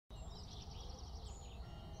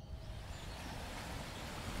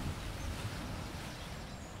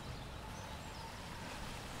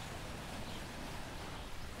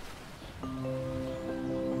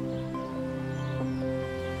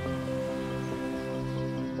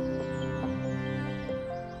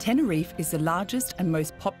Tenerife is the largest and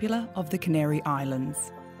most popular of the Canary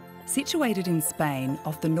Islands. Situated in Spain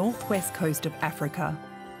off the northwest coast of Africa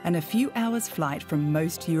and a few hours' flight from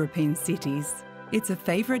most European cities, it's a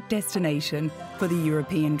favourite destination for the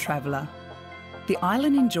European traveller. The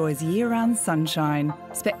island enjoys year-round sunshine,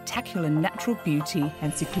 spectacular natural beauty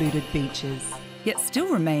and secluded beaches, yet still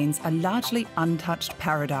remains a largely untouched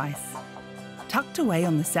paradise. Tucked away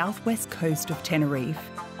on the southwest coast of Tenerife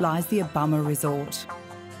lies the Abama Resort,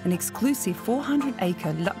 an exclusive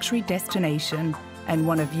 400-acre luxury destination and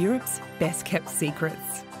one of Europe's best-kept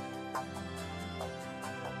secrets.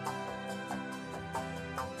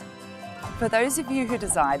 For those of you who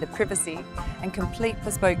desire the privacy and complete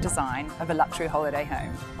bespoke design of a luxury holiday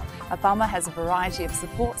home, Abama has a variety of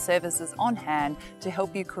support services on hand to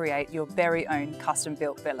help you create your very own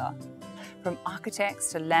custom-built villa. From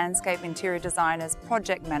architects to landscape interior designers,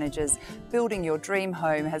 project managers, building your dream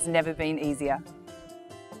home has never been easier.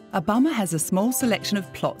 Abama has a small selection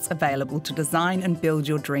of plots available to design and build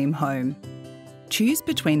your dream home. Choose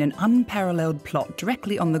between an unparalleled plot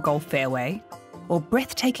directly on the Gulf Fairway or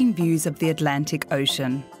breathtaking views of the Atlantic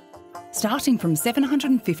Ocean. Starting from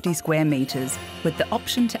 750 square metres with the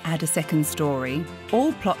option to add a second story,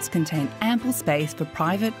 all plots contain ample space for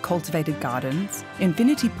private cultivated gardens,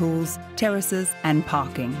 infinity pools, terraces and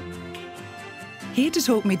parking. Here to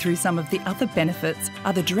talk me through some of the other benefits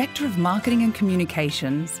are the Director of Marketing and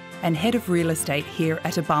Communications and Head of Real Estate here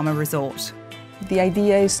at Abama Resort. The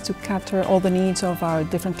idea is to cater all the needs of our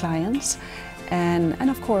different clients. And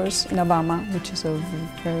of course, in Abama, which is a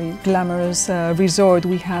very glamorous resort,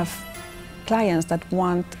 we have clients that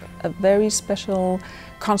want a very special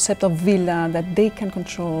concept of villa that they can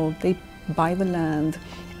control. They buy the land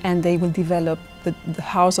and they will develop the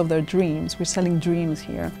house of their dreams. We're selling dreams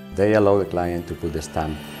here. They allow the client to put the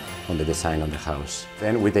stamp on the design of the house.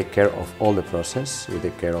 Then we take care of all the process. We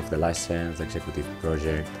take care of the license, the executive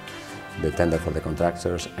project, the tender for the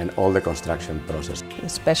contractors and all the construction process. The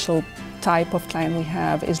special type of client we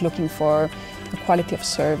have is looking for a quality of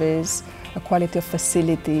service, a quality of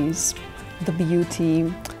facilities, the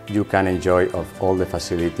beauty. You can enjoy of all the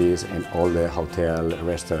facilities and all the hotel,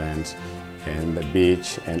 restaurants and the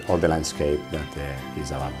beach and all the landscape that is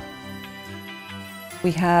Abama.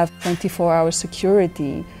 We have 24-hour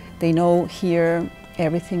security. They know here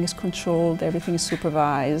everything is controlled, everything is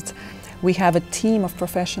supervised. We have a team of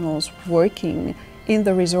professionals working in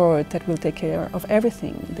the resort that will take care of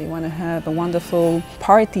everything. They want to have a wonderful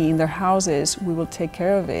party in their houses, we will take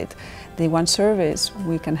care of it. They want service,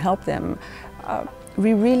 we can help them.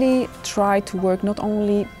 We really try to work not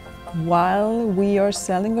only while we are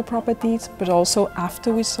selling the properties, but also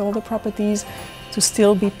after we sold the properties, to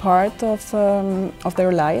still be part of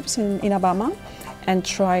their lives in Abama and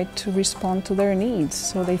try to respond to their needs,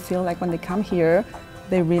 so they feel like when they come here,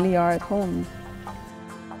 they really are at home.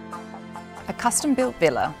 A custom-built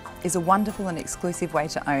villa is a wonderful and exclusive way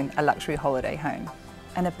to own a luxury holiday home,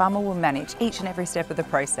 and Abama will manage each and every step of the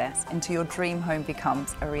process until your dream home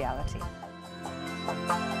becomes a reality.